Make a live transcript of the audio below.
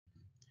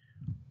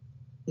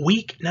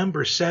Week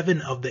number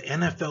 7 of the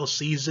NFL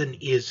season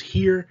is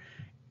here,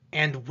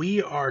 and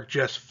we are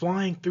just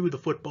flying through the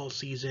football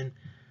season.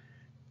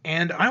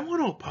 And I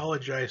want to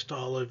apologize to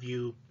all of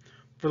you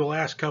for the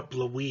last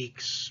couple of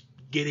weeks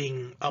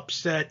getting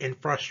upset and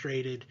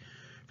frustrated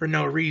for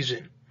no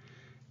reason.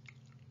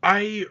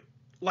 I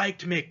like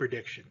to make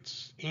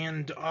predictions,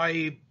 and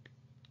I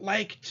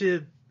like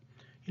to,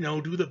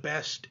 do the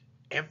best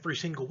every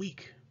single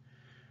week.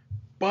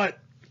 But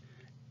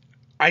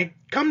I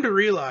come to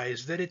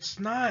realize that it's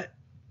not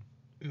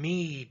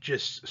me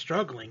just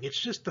struggling. It's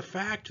just the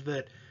fact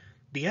that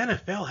the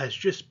NFL has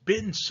just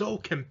been so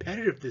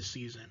competitive this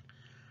season.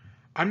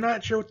 I'm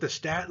not sure what the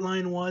stat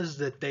line was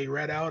that they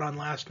read out on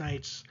last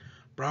night's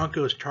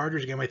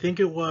Broncos-Chargers game. I think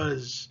it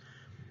was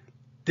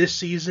this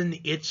season,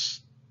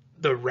 it's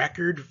the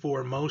record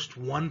for most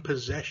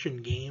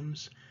one-possession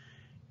games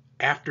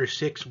after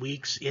 6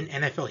 weeks in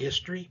NFL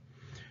history.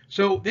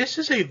 So this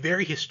is a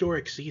very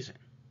historic season.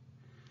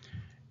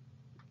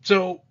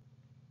 So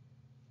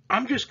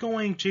I'm just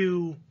going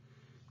to,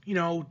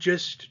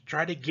 just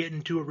try to get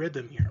into a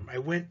rhythm here. I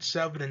went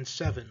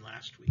 7-7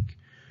 last week,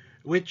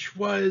 which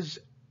was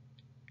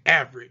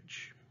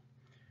average.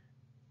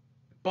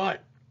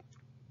 But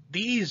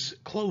these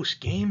close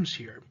games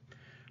here,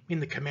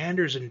 the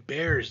Commanders and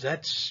Bears,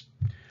 that's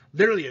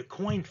literally a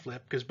coin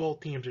flip because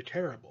both teams are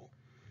terrible.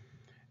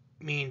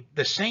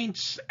 The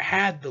Saints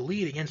had the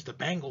lead against the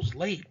Bengals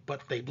late,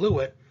 but they blew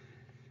it.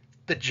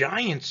 The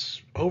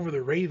Giants over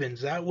the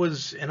Ravens, that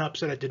was an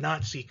upset I did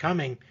not see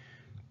coming,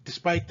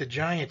 despite the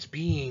Giants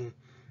being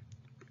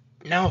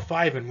now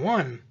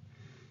 5-1.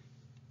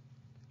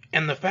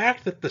 And the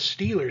fact that the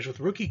Steelers, with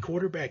rookie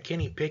quarterback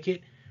Kenny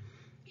Pickett,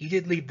 he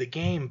did leave the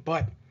game,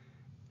 but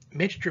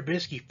Mitch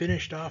Trubisky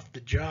finished off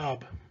the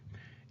job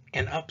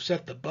and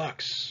upset the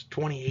Bucs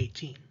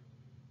 2018.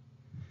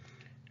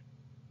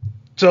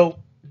 So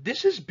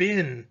this has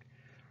been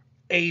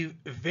a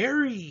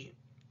very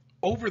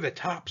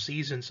over-the-top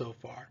season so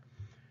far,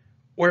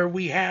 where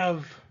we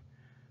have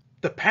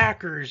the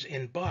Packers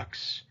and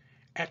Bucs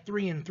at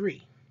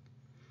 3-3,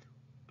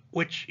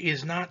 which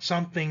is not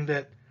something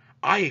that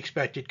I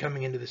expected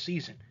coming into the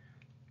season.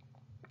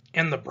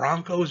 And the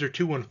Broncos are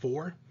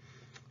 2-4.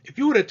 If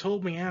you would have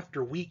told me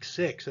after week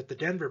 6 that the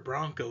Denver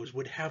Broncos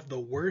would have the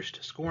worst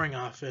scoring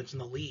offense in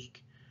the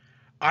league,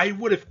 I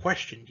would have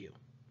questioned you.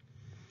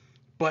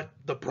 But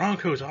the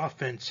Broncos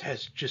offense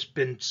has just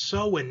been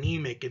so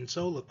anemic and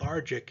so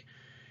lethargic,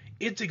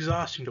 it's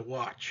exhausting to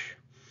watch.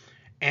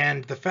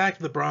 And the fact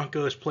that the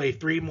Broncos play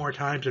 3 more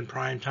times in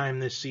prime time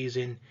this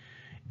season,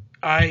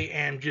 I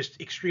am just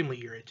extremely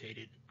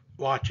irritated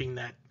watching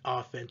that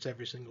offense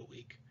every single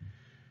week.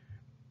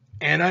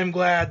 And I'm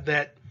glad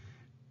that,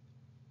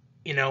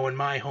 in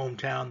my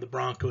hometown, the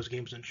Broncos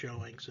game's been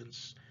showing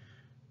since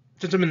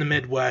I'm in the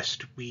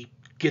Midwest. We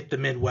get the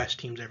Midwest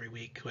teams every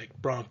week, like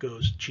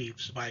Broncos,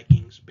 Chiefs,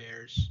 Vikings,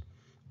 Bears,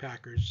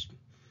 Packers,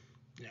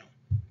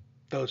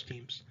 those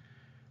teams.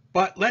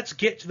 But let's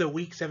get to the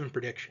Week 7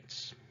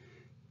 predictions.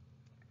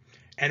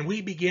 And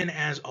we begin,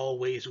 as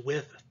always,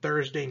 with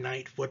Thursday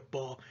Night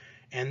Football.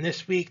 And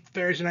this week,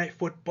 Thursday Night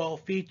Football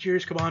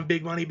features, come on,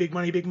 big money, big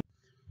money, big money.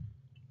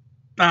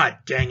 Ah,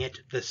 dang it,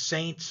 the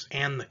Saints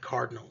and the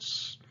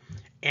Cardinals.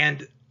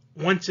 And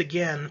once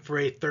again, for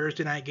a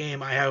Thursday night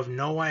game, I have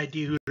no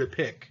idea who to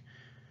pick.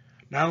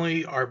 Not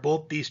only are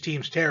both these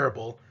teams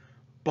terrible,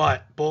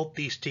 but both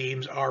these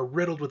teams are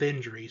riddled with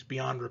injuries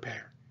beyond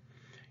repair.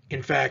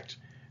 In fact,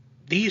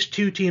 these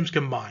two teams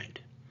combined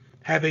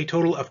have a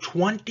total of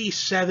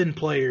 27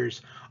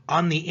 players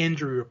on the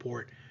injury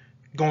report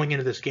going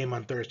into this game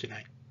on Thursday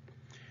night.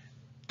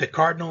 The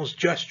Cardinals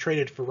just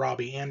traded for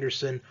Robbie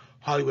Anderson.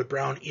 Hollywood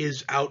Brown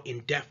is out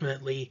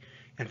indefinitely.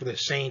 And for the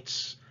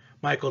Saints,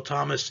 Michael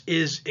Thomas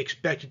is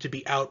expected to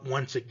be out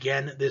once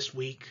again this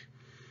week,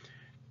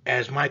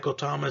 as Michael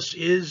Thomas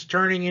is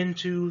turning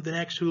into the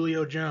next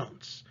Julio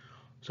Jones.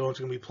 So it's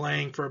going to be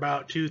playing for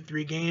about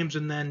 2-3 games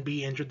and then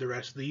be injured the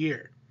rest of the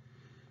year.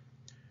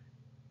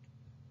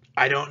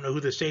 I don't know who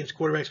the Saints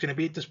quarterback is going to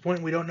be at this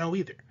point. We don't know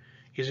either.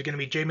 Is it going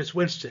to be Jameis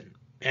Winston,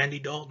 Andy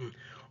Dalton,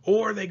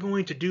 or are they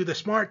going to do the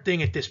smart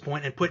thing at this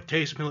point and put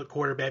Taysom Hill at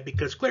quarterback,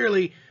 because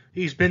clearly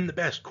he's been the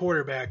best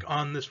quarterback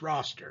on this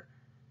roster?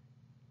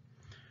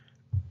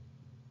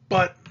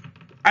 But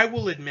I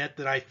will admit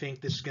that I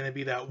think this is going to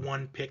be that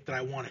one pick that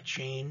I want to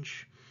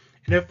change.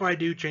 And if I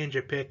do change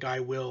a pick, I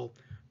will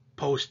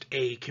post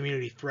a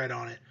community thread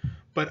on it.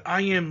 But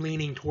I am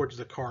leaning towards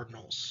the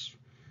Cardinals,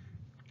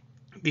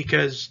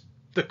 because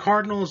the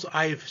Cardinals,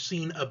 I've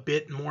seen a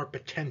bit more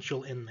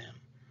potential in them.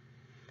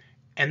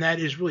 And that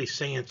is really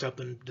saying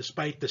something,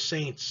 despite the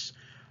Saints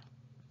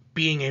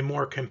being a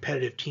more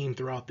competitive team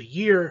throughout the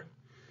year.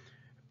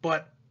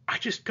 But I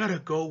just got to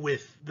go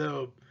with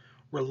the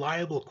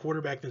reliable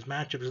quarterback in this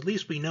matchup. At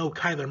least we know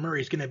Kyler Murray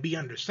is going to be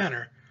under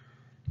center.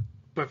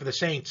 But for the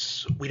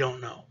Saints, we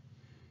don't know.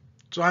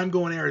 So I'm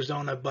going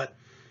Arizona, but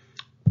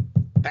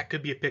that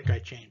could be a pick I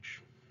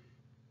change.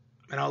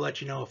 And I'll let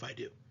you know if I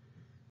do.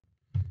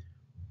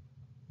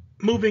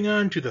 Moving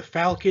on to the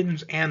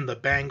Falcons and the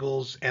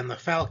Bengals, and the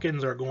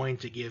Falcons are going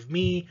to give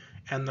me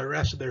and the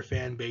rest of their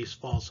fan base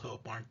false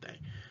hope, aren't they?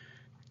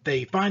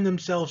 They find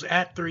themselves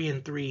at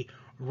 3-3,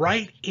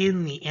 right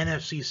in the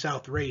NFC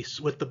South race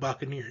with the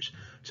Buccaneers,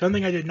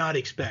 something I did not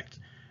expect.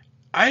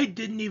 I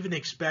didn't even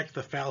expect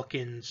the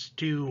Falcons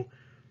to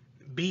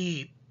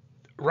be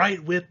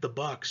right with the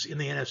Bucs in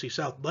the NFC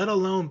South, let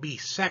alone be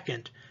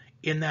second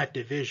in that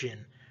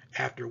division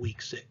after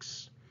Week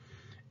 6.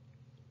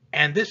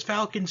 And this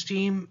Falcons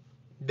team,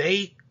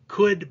 they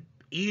could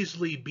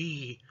easily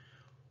be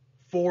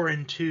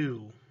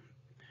 4-2,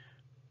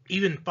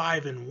 even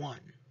 5-1.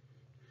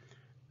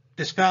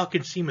 This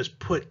Falcons team has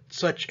put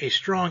such a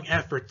strong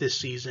effort this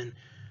season,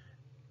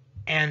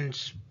 and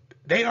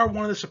they are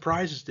one of the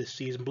surprises this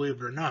season,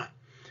 believe it or not.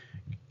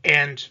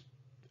 And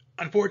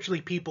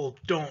unfortunately, people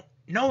don't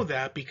know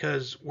that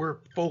because we're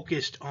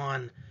focused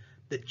on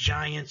the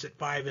Giants at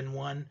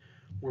 5-1.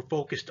 We're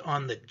focused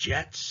on the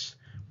Jets.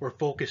 We're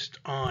focused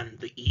on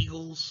the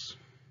Eagles.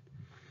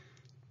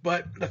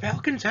 But the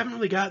Falcons haven't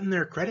really gotten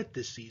their credit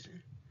this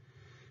season.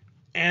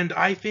 And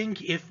I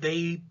think if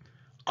they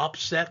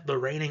upset the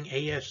reigning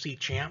AFC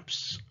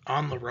champs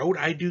on the road,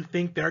 I do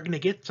think they're going to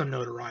get some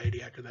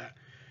notoriety after that.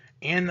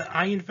 And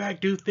I, in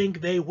fact, do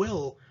think they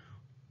will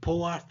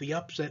pull off the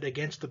upset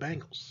against the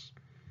Bengals.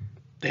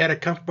 They had a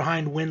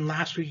come-behind win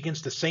last week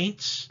against the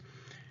Saints.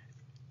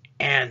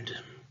 And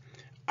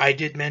I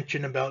did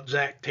mention about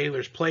Zach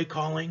Taylor's play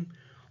calling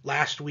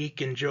last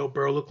week, and Joe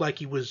Burrow looked like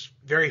he was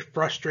very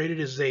frustrated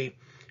as they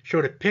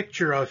showed a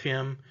picture of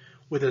him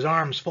with his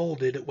arms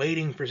folded,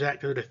 waiting for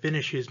Zach Taylor to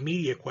finish his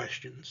media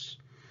questions.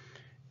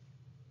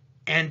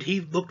 And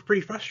he looked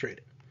pretty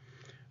frustrated.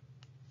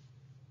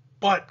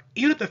 But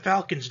even if the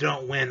Falcons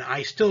don't win,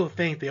 I still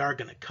think they are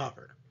going to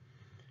cover.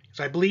 Because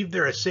I believe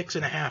they're a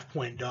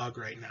 6.5-point dog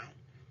right now.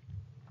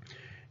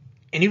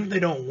 And even if they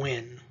don't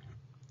win,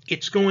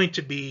 it's going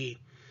to be,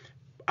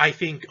 I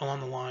think, along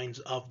the lines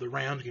of the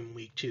Rams game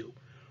Week 2,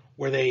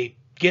 where they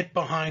get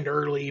behind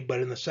early, but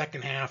in the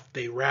second half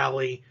they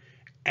rally,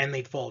 and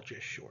they fall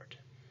just short.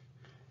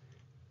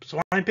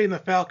 So I'm picking the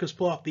Falcons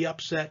pull off the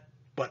upset,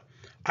 but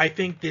I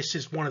think this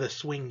is one of the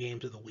swing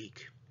games of the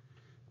week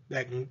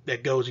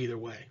that goes either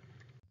way.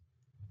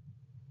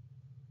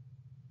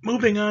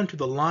 Moving on to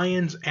the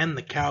Lions and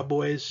the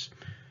Cowboys.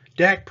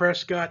 Dak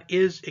Prescott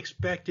is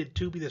expected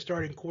to be the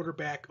starting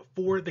quarterback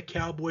for the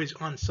Cowboys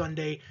on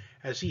Sunday,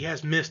 as he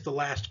has missed the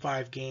last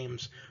 5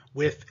 games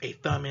with a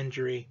thumb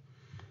injury.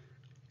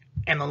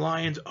 And the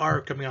Lions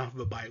are coming off of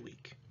a bye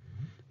week.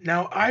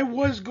 Now, I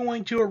was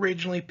going to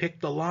originally pick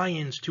the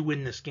Lions to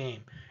win this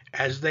game,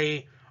 as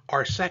they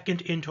are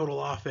second in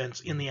total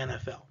offense in the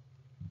NFL.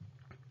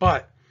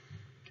 But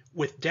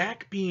with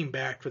Dak being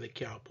back for the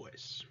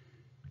Cowboys,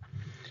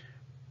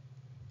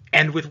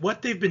 and with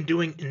what they've been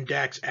doing in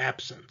Dak's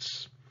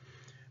absence,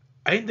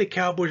 I think the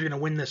Cowboys are going to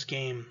win this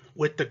game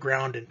with the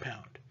ground and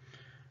pound.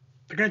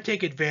 They're going to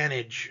take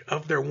advantage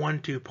of their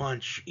 1-2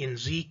 punch in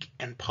Zeke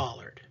and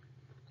Pollard,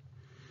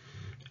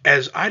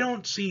 as I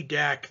don't see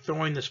Dak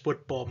throwing this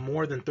football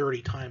more than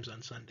 30 times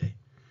on Sunday.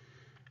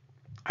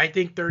 I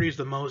think 30 is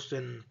the most,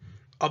 and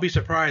I'll be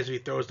surprised if he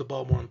throws the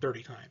ball more than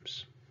 30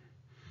 times.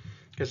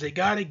 Because they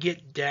got to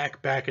get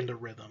Dak back into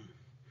rhythm.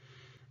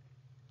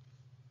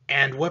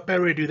 And what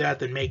better way to do that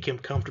than make him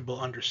comfortable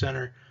under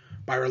center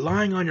by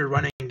relying on your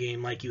running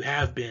game like you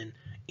have been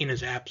in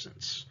his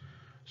absence.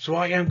 So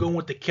I am going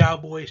with the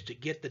Cowboys to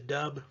get the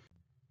dub.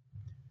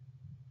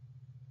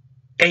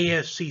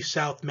 AFC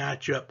South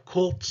matchup,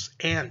 Colts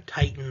and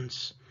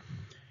Titans.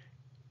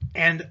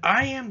 And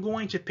I am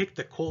going to pick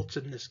the Colts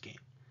in this game.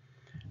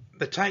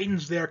 The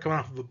Titans, they are coming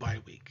off of a bye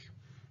week,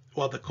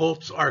 while the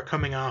Colts are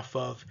coming off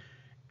of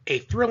a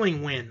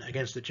thrilling win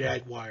against the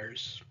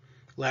Jaguars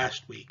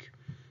last week.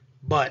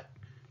 But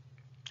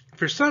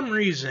for some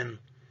reason,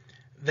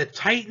 the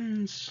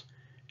Titans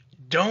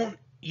don't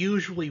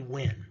usually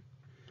win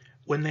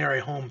when they're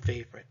a home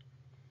favorite.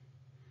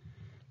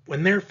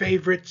 When they're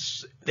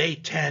favorites, they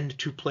tend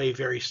to play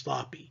very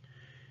sloppy.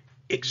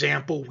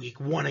 Example,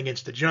 week 1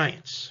 against the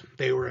Giants.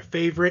 They were a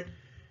favorite,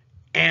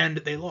 and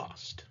they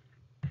lost.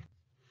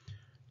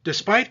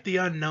 Despite the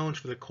unknowns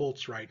for the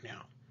Colts right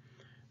now,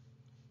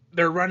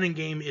 their running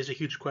game is a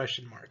huge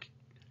question mark.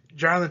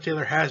 Jonathan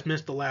Taylor has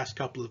missed the last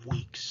couple of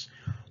weeks.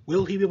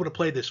 Will he be able to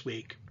play this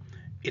week?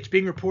 It's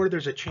being reported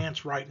there's a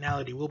chance right now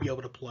that he will be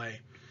able to play.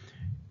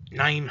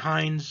 Nyheim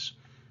Hines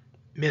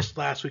missed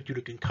last week due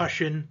to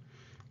concussion,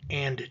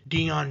 and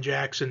Deion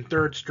Jackson,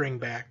 third string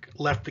back,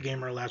 left the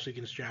game early last week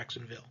against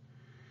Jacksonville.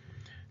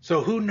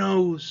 So who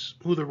knows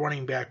who the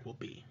running back will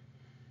be.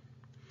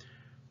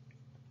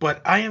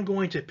 But I am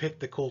going to pick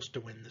the Colts to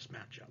win this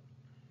matchup.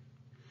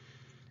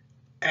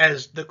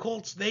 As the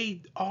Colts,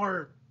 they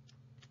are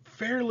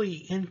fairly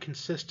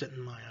inconsistent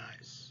in my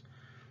eyes.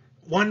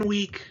 One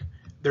week,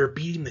 they're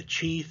beating the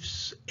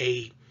Chiefs,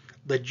 a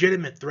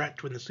legitimate threat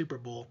to win the Super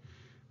Bowl.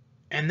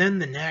 And then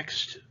the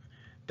next,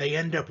 they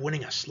end up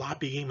winning a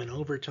sloppy game in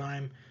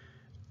overtime,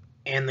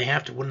 and they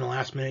have to win the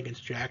last minute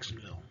against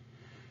Jacksonville.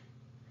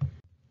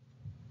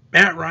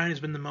 Matt Ryan has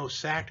been the most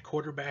sacked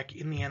quarterback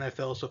in the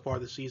NFL so far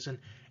this season,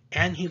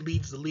 and he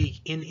leads the league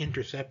in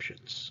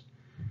interceptions.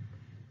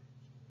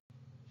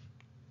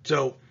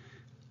 So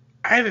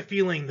I have a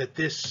feeling that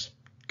this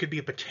could be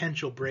a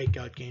potential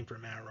breakout game for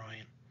Matt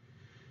Ryan.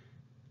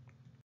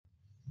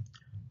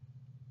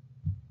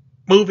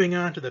 Moving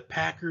on to the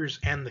Packers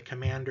and the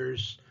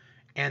Commanders,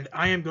 and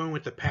I am going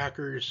with the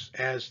Packers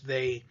as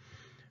they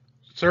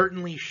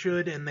certainly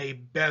should and they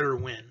better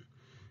win.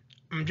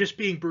 I'm just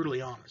being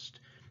brutally honest,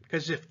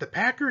 because if the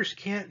Packers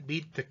can't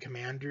beat the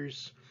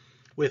Commanders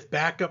with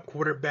backup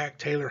quarterback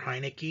Taylor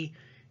Heinicke,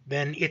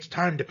 then it's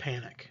time to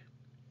panic.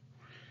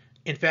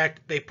 In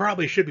fact, they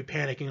probably should be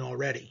panicking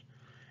already.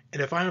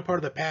 And if I'm a part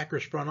of the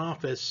Packers front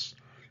office,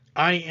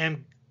 I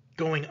am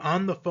going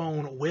on the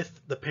phone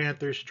with the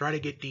Panthers to try to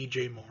get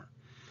DJ Moore.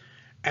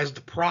 As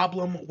the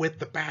problem with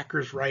the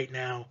Packers right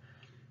now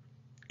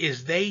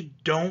is they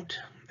don't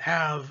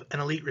have an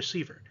elite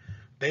receiver.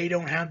 They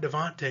don't have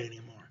Devontae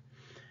anymore.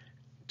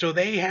 So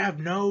they have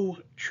no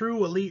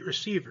true elite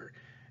receiver.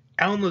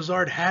 Allen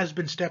Lazard has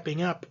been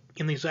stepping up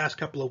in these last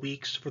couple of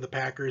weeks for the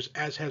Packers,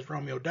 as has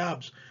Romeo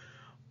Doubs.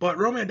 But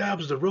Romeo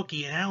Doubs is a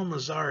rookie, and Allen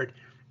Lazard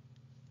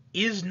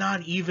is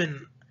not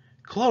even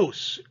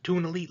close to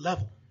an elite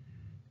level.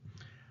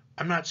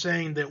 I'm not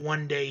saying that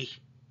one day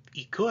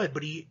he could,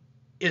 but he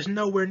is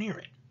nowhere near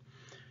it.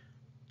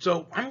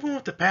 So I'm going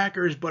with the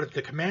Packers, but if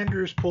the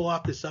Commanders pull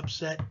off this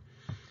upset,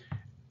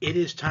 it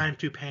is time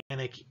to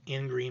panic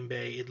in Green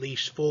Bay, at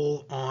least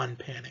full-on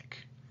panic.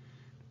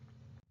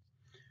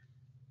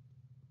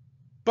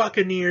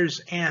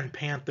 Buccaneers and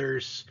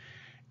Panthers,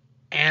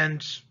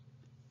 and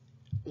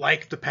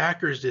like the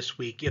Packers this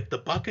week, if the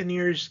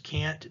Buccaneers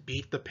can't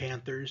beat the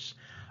Panthers,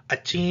 a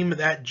team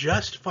that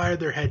just fired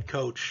their head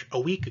coach a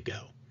week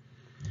ago,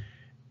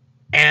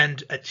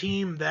 and a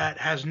team that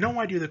has no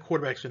idea who the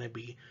quarterback's going to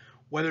be,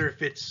 whether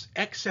if it's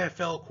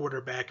XFL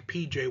quarterback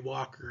P.J.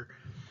 Walker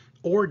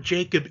or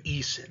Jacob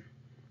Eason,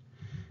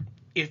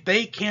 if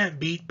they can't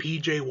beat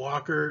P.J.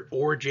 Walker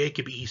or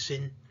Jacob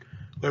Eason,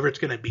 whoever it's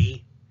going to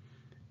be,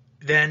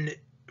 then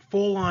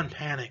full-on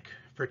panic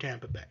for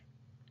Tampa Bay.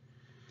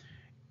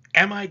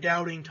 Am I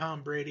doubting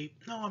Tom Brady?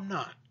 No, I'm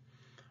not.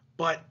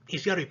 But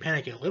he's got to be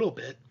panicking a little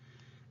bit.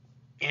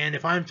 And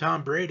if I'm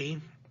Tom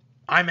Brady,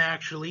 I'm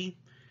actually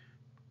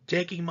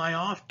taking my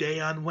off day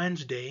on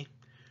Wednesday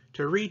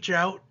to reach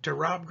out to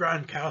Rob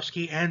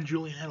Gronkowski and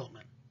Julian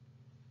Edelman.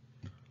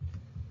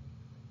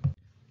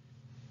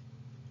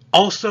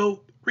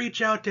 Also,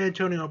 reach out to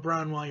Antonio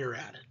Brown while you're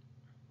at it.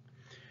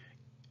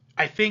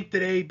 I think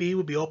that AB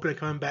will be open to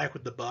coming back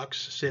with the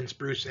Bucs since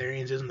Bruce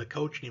Arians isn't the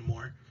coach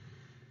anymore.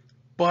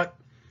 But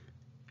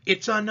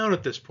it's unknown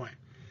at this point.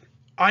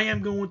 I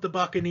am going with the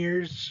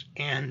Buccaneers,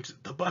 and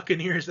the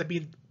Buccaneers,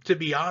 to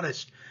be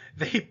honest,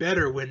 they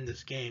better win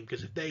this game,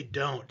 because if they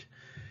don't,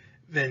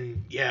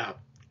 then yeah,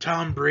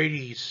 Tom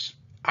Brady's,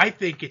 I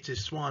think it's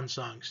his swan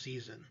song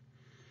season.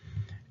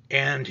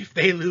 And if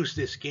they lose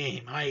this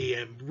game, I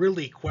am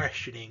really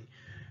questioning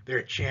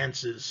their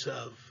chances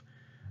of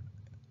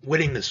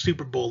winning the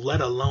Super Bowl,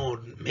 let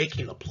alone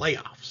making the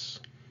playoffs.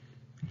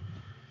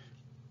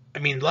 I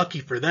mean, lucky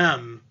for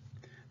them,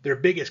 their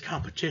biggest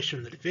competition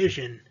in the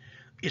division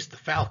is the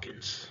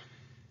Falcons.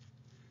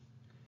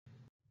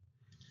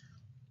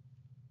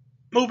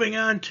 Moving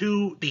on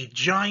to the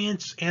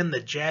Giants and the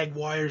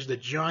Jaguars. The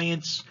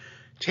Giants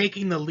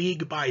taking the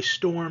league by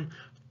storm,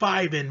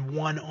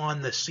 5-1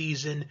 on the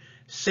season.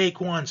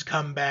 Saquon's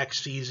comeback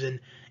season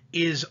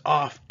is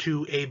off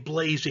to a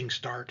blazing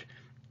start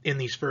in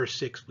these first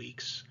 6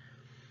 weeks.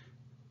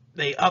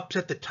 They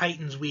upset the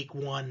Titans week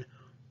 1.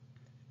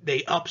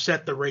 They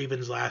upset the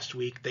Ravens last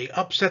week. They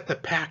upset the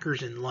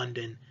Packers in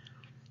London.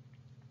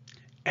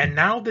 And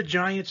now the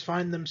Giants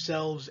find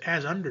themselves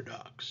as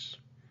underdogs.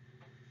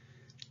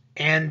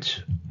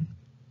 And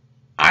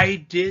I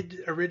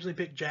did originally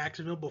pick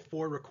Jacksonville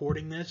before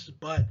recording this,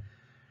 but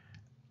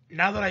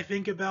now that I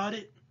think about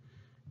it,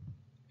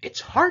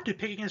 it's hard to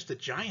pick against the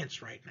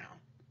Giants right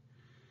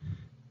now.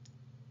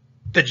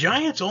 The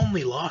Giants'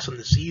 only loss in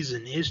the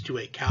season is to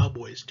a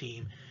Cowboys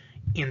team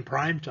in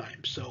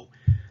primetime. So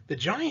the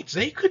Giants,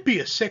 they could be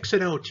a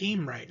 6-0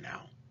 team right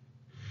now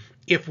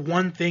if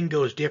one thing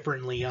goes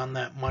differently on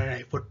that Monday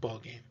Night Football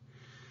game.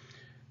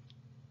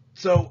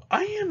 So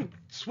I am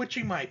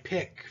switching my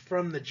pick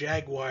from the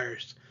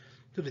Jaguars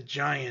to the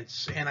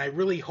Giants, and I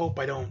really hope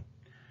I don't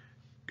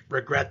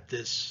regret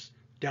this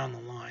down the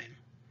line.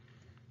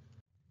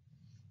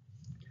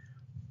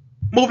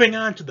 Moving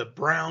on to the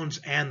Browns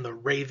and the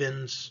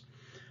Ravens.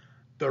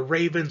 The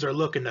Ravens are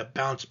looking to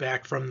bounce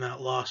back from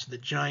that loss to the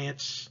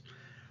Giants,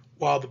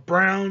 while the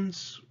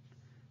Browns,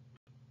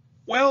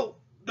 well,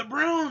 the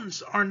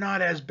Browns are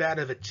not as bad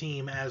of a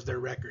team as their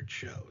record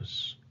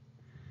shows.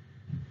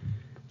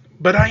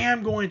 But I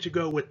am going to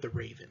go with the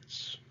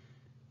Ravens.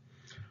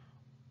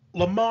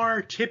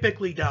 Lamar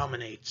typically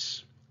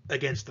dominates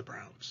against the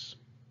Browns.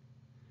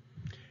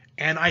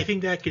 And I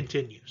think that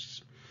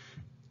continues.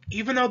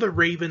 Even though the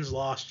Ravens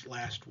lost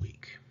last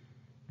week,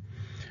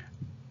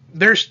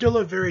 they're still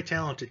a very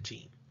talented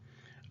team.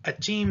 a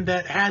team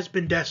that has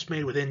been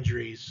decimated with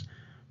injuries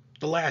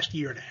the last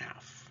year and a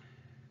half.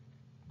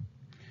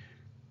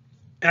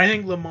 And I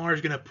think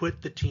Lamar's going to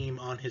put the team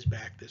on his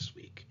back this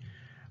week.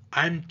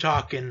 I'm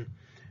talking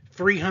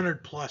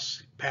 300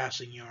 plus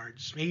passing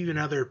yards, maybe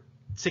another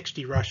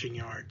 60 rushing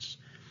yards,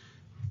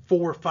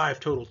 4 or 5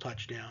 total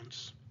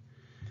touchdowns.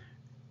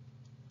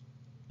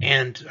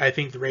 And I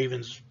think the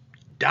Ravens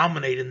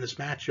dominate in this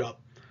matchup.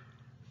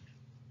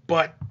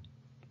 But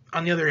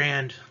on the other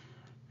hand,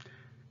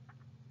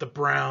 the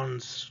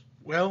Browns,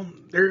 well,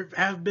 there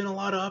have been a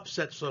lot of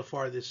upsets so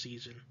far this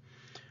season.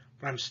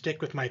 But I'm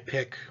stick with my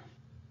pick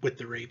with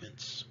the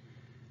Ravens.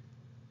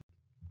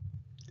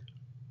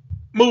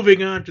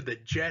 Moving on to the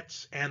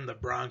Jets and the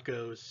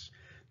Broncos.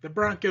 The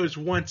Broncos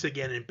once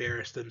again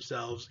embarrassed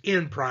themselves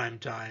in prime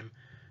time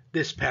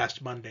this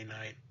past Monday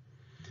night.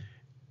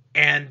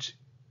 And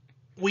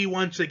we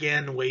once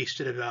again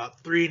wasted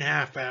about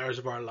 3.5 hours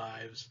of our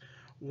lives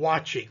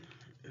watching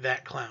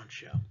that clown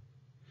show.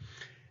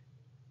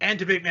 And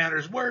to make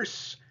matters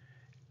worse,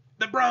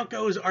 the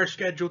Broncos are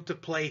scheduled to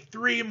play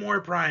 3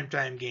 more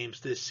primetime games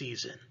this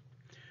season.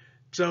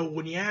 So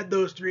when you add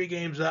those 3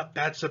 games up,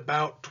 that's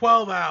about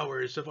 12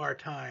 hours of our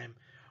time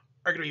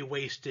are going to be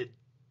wasted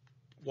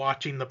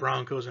watching the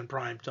Broncos in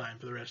primetime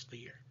for the rest of the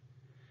year.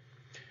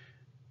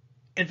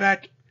 In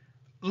fact,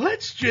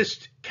 let's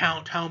just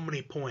count how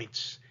many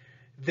points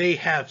they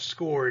have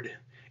scored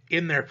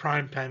in their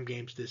primetime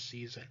games this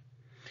season.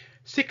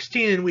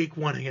 16 in week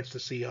 1 against the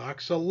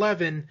Seahawks,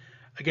 11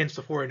 against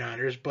the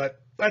 49ers,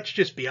 but let's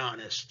just be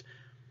honest.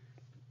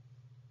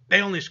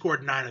 They only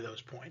scored 9 of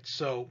those points,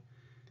 so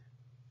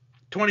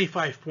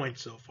 25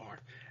 points so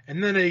far.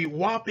 And then a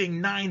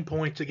whopping 9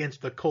 points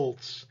against the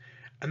Colts,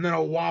 and then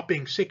a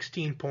whopping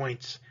 16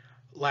 points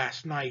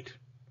last night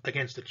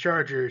against the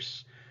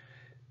Chargers.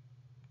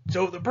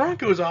 So the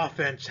Broncos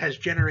offense has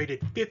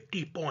generated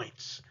 50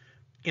 points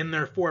in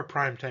their 4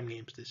 primetime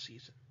games this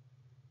season.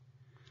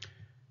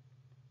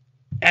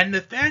 And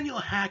Nathaniel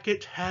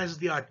Hackett has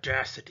the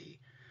audacity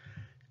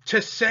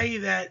to say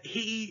that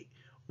he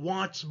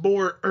wants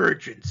more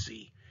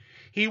urgency.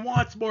 He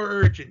wants more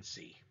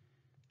urgency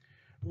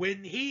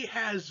when he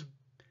has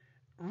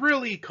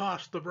really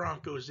cost the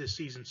Broncos this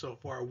season so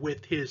far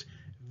with his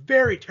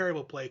very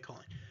terrible play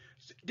calling.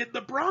 Did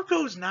the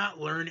Broncos not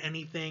learn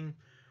anything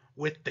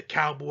with the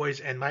Cowboys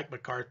and Mike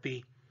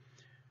McCarthy?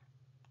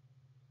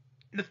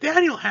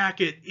 Nathaniel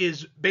Hackett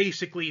is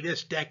basically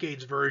this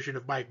decade's version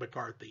of Mike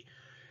McCarthy.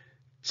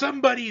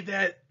 Somebody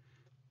that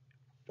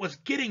was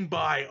getting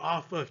by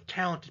off of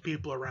talented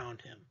people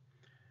around him,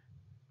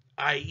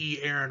 i.e.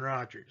 Aaron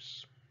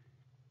Rodgers.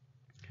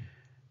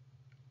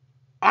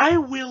 I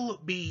will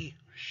be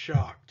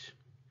shocked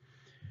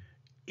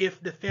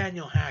if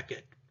Nathaniel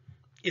Hackett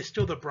is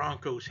still the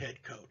Broncos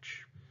head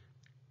coach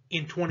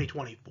in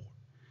 2024.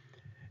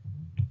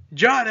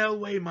 John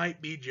Elway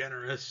might be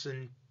generous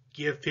and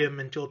give him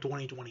until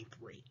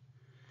 2023.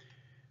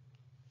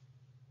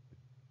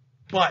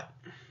 But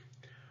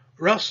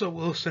Russell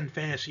Wilson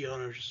fantasy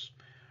owners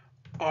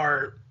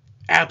are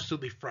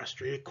absolutely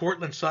frustrated.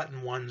 Cortland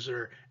Sutton ones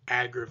are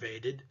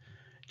aggravated.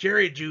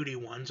 Jerry Jeudy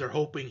ones are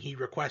hoping he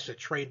requests a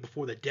trade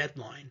before the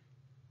deadline.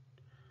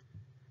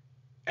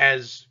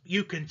 As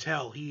you can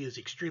tell, he is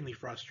extremely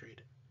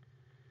frustrated.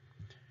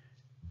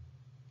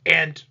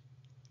 And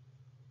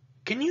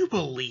can you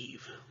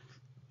believe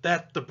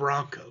that the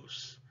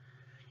Broncos,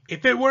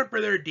 if it weren't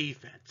for their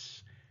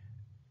defense,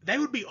 they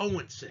would be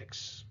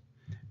 0-6.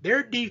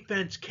 Their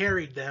defense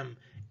carried them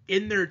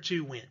in their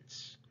 2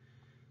 wins.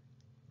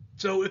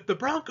 So if the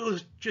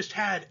Broncos just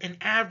had an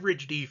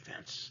average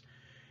defense,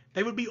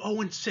 they would be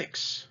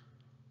 0-6.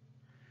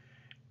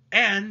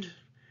 And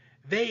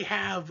they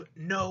have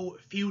no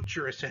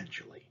future,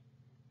 essentially.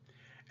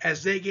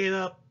 As they gave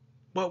up,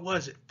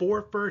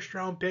 4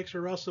 first-round picks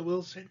for Russell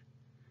Wilson?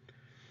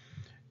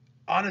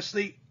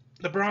 Honestly,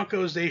 the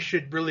Broncos, they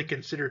should really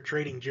consider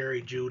trading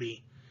Jerry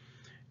Jeudy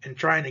and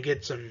trying to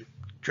get some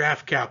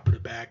draft capital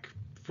back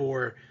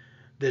for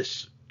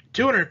this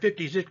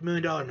 $256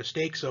 million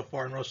mistake so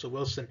far in Russell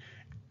Wilson.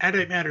 And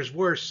it matters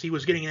worse, he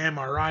was getting an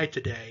MRI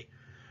today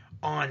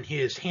on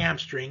his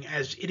hamstring,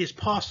 as it is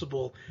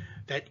possible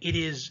that it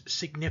is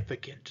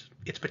significant.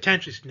 It's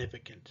potentially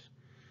significant.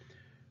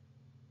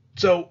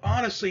 So,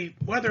 honestly,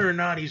 whether or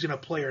not he's going to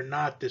play or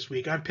not this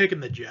week, I'm picking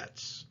the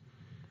Jets.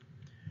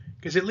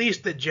 Because at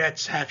least the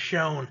Jets have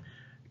shown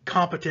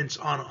competence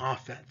on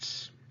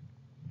offense,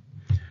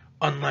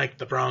 unlike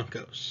the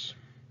Broncos.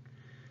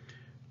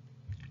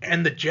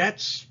 And the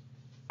Jets,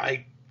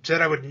 I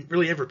said I wouldn't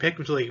really ever pick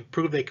them until they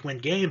prove they can win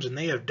games, and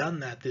they have done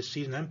that this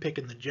season. I'm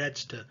picking the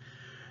Jets to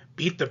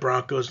beat the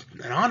Broncos,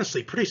 and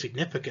honestly, pretty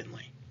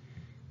significantly.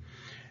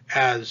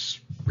 As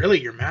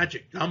really your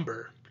magic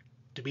number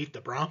to beat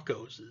the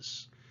Broncos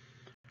is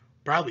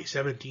probably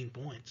 17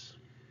 points.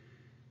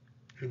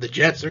 And the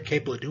Jets are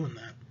capable of doing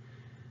that.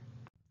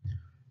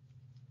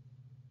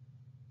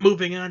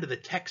 Moving on to the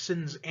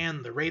Texans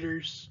and the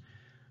Raiders.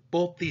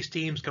 Both these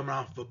teams coming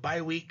off of a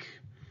bye week.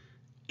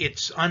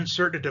 It's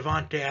uncertain if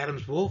Devontae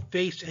Adams will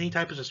face any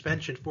type of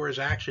suspension for his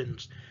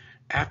actions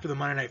after the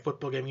Monday Night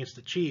Football game against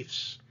the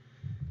Chiefs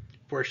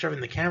for shoving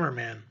the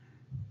cameraman.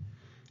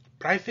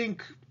 But I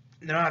think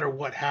no matter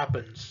what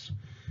happens,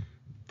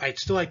 I'd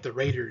still like the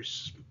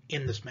Raiders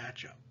in this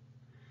matchup.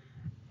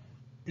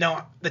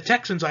 Now, the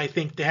Texans, I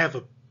think they have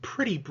a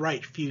pretty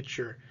bright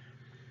future,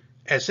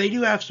 as they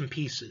do have some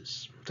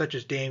pieces, such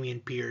as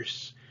Dameon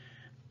Pierce,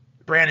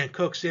 Brandon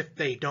Cooks, if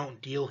they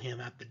don't deal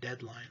him at the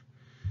deadline,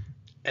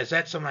 as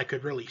that's something I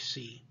could really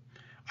see.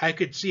 I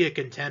could see a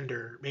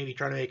contender maybe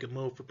trying to make a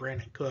move for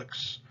Brandon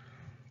Cooks.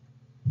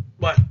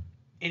 But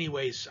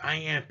anyways, I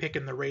am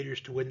picking the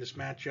Raiders to win this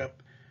matchup.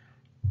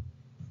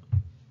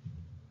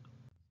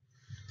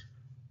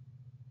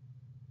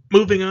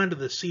 Moving on to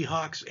the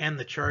Seahawks and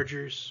the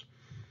Chargers.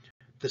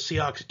 The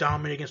Seahawks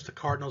dominated against the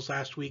Cardinals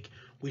last week.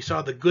 We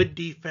saw the good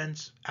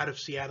defense out of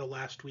Seattle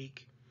last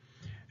week,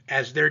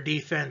 as their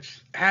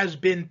defense has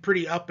been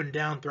pretty up and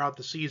down throughout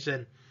the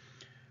season.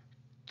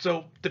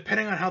 So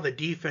depending on how the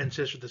defense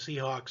is for the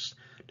Seahawks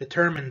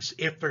determines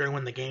if they're going to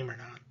win the game or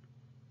not.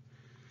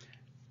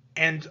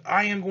 And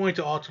I am going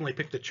to ultimately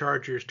pick the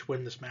Chargers to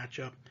win this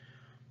matchup.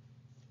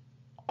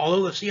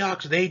 Although the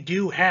Seahawks, they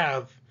do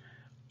have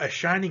a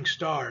shining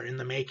star in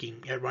the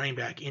making at running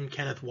back in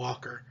Kenneth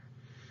Walker.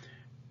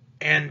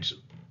 And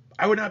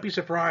I would not be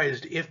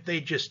surprised if they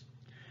just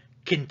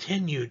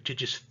continued to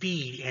just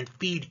feed and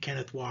feed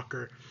Kenneth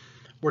Walker.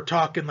 We're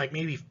talking like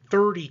maybe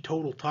 30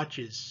 total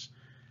touches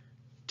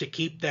to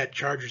keep that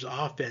Chargers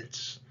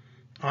offense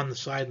on the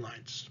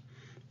sidelines.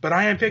 But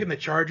I am picking the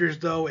Chargers,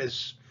 though,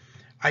 as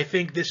I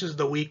think this is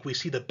the week we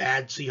see the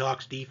bad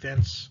Seahawks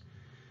defense.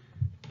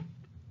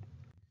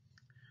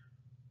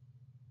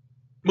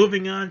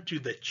 Moving on to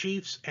the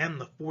Chiefs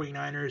and the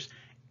 49ers,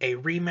 a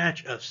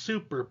rematch of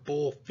Super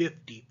Bowl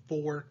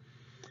 54.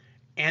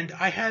 And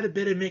I had a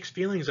bit of mixed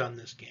feelings on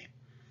this game.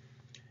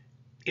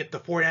 If the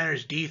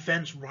 49ers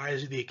defense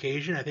rises to the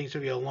occasion, I think it's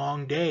going to be a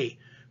long day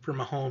for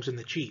Mahomes and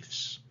the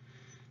Chiefs.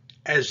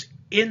 As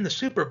in the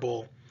Super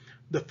Bowl,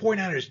 the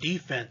 49ers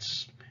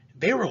defense,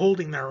 they were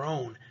holding their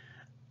own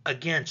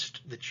against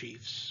the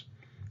Chiefs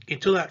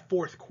until that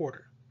fourth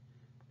quarter.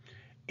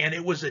 And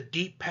it was a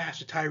deep pass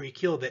to Tyreek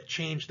Hill that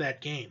changed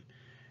that game.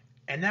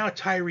 And now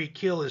Tyreek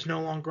Hill is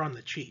no longer on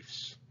the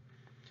Chiefs.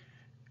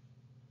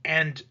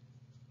 And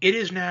it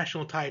is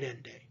National Tight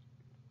End Day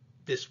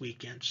this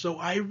weekend. So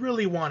I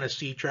really want to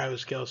see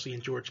Travis Kelce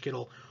and George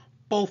Kittle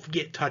both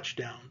get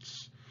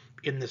touchdowns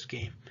in this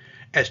game,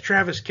 as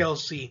Travis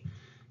Kelce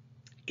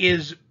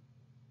is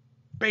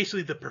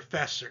basically the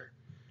professor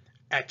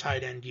at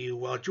tight end U,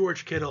 while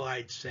George Kittle,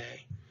 I'd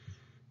say,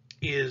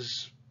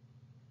 is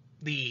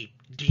the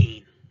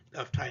dean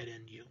of tight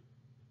end U.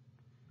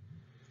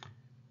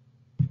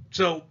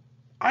 So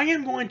I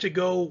am going to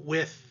go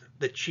with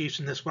the Chiefs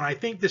in this one. I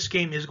think this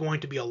game is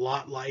going to be a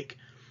lot like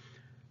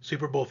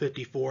Super Bowl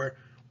 54,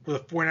 where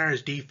the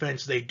 49ers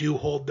defense, they do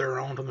hold their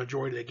own for the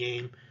majority of the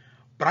game.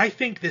 But I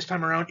think this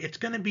time around, it's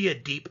going to be a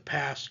deep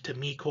pass to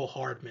Mecole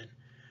Hardman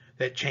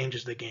that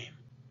changes the game.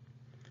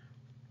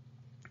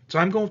 So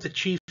I'm going with the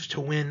Chiefs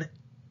to win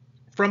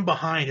from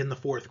behind in the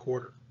fourth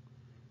quarter.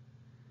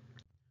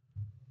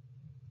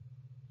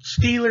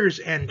 Steelers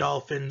and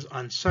Dolphins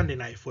on Sunday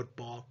Night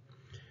Football.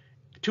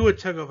 Tua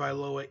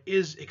Tagovailoa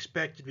is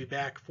expected to be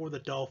back for the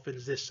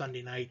Dolphins this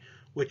Sunday night,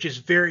 which is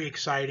very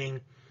exciting,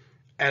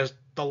 as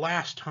the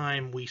last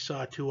time we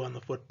saw Tua on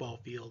the football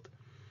field,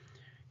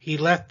 he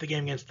left the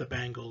game against the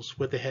Bengals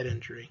with a head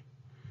injury.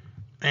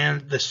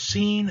 And the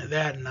scene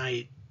that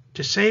night,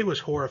 to say it was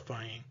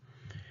horrifying,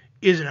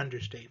 is an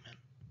understatement,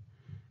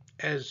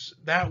 as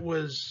that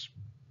was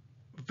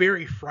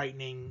very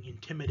frightening,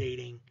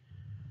 intimidating,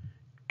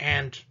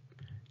 and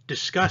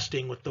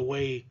disgusting with the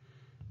way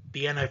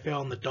the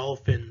NFL and the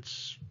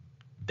Dolphins,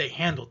 they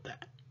handled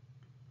that.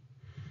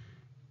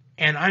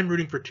 And I'm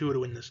rooting for Tua to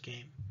win this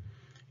game.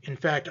 In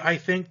fact, I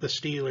think the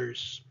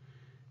Steelers,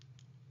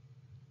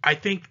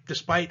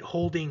 despite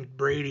holding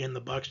Brady and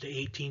the Bucs to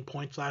 18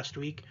 points last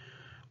week,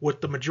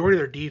 with the majority of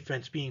their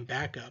defense being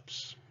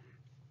backups,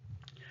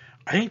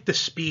 I think the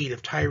speed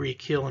of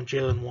Tyreek Hill and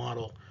Jalen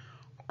Waddle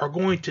are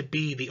going to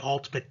be the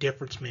ultimate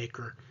difference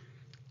maker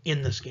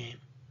in this game.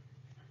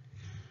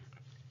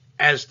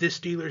 As this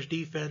Steelers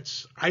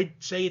defense, I'd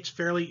say it's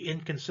fairly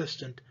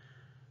inconsistent,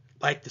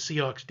 like the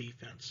Seahawks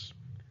defense.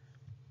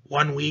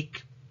 One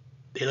week,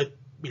 they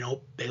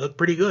look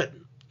pretty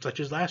good, such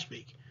as last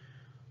week.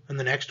 And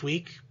the next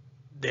week,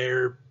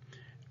 they're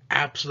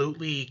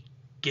absolutely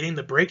getting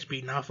the brakes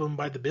beaten off of them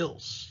by the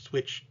Bills,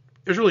 which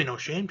there's really no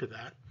shame to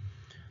that.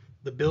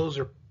 The Bills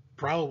are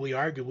probably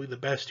arguably the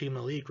best team in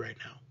the league right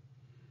now.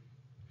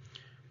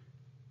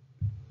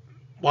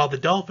 While the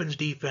Dolphins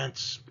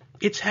defense,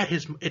 it's had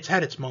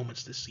its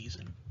moments this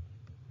season.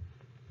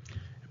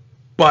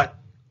 But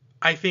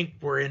I think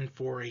we're in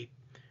for a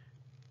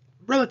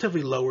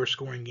relatively lower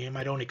scoring game.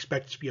 I don't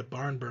expect it to be a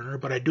barn burner,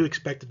 but I do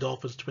expect the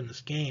Dolphins to win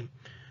this game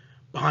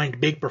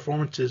behind big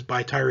performances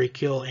by Tyreek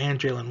Hill and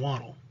Jalen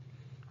Waddle.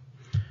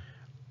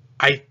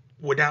 I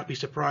would not be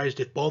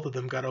surprised if both of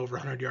them got over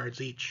 100 yards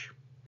each.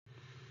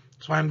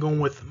 So I'm going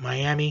with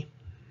Miami.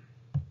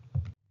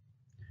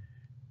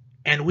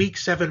 And Week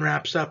 7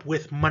 wraps up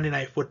with Monday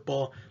Night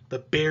Football, the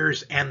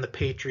Bears and the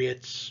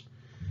Patriots.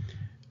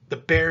 The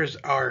Bears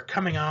are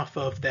coming off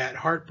of that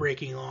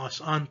heartbreaking loss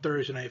on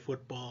Thursday Night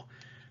Football.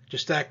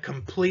 Just that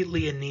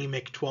completely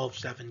anemic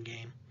 12-7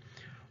 game.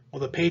 Well,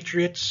 the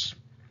Patriots,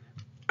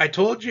 I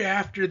told you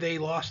after they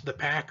lost the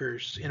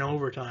Packers in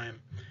overtime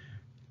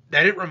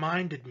that it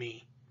reminded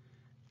me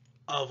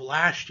of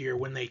last year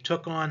when they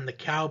took on the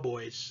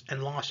Cowboys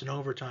and lost in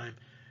overtime.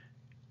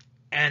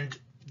 And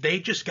they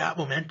just got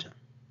momentum.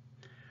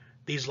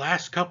 These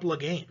last couple of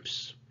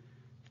games,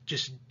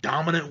 just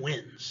dominant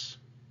wins.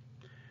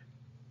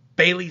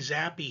 Bailey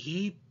Zappi,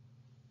 he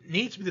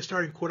needs to be the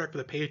starting quarterback for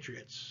the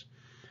Patriots.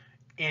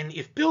 And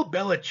if Bill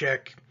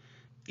Belichick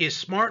is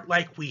smart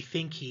like we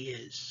think he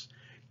is,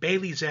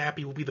 Bailey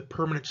Zappi will be the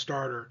permanent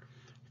starter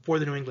for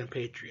the New England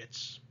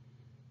Patriots.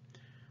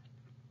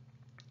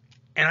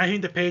 And I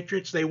think the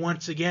Patriots, they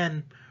once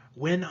again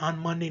win on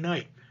Monday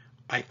night.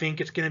 I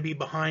think it's going to be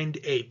behind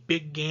a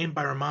big game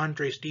by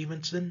Ramondre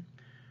Stevenson.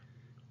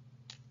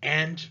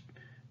 And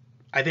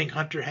I think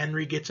Hunter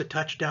Henry gets a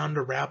touchdown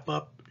to wrap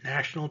up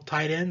National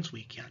Tight Ends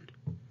Weekend.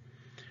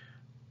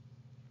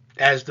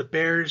 As the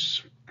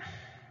Bears,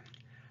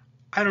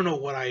 I don't know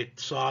what I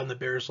saw in the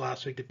Bears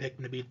last week to pick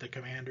them to beat the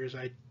Commanders.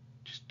 I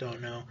just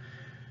don't know.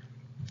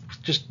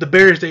 Just the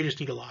Bears, they just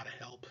need a lot of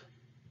help.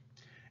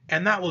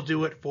 And that will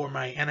do it for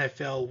my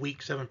NFL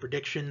Week 7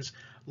 predictions.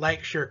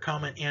 Like, share,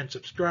 comment, and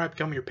subscribe.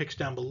 Tell me your picks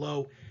down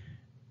below.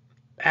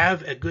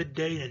 Have a good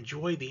day and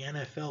enjoy the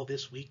NFL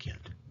this weekend.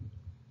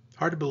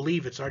 Hard to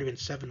believe it's already been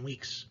 7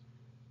 weeks.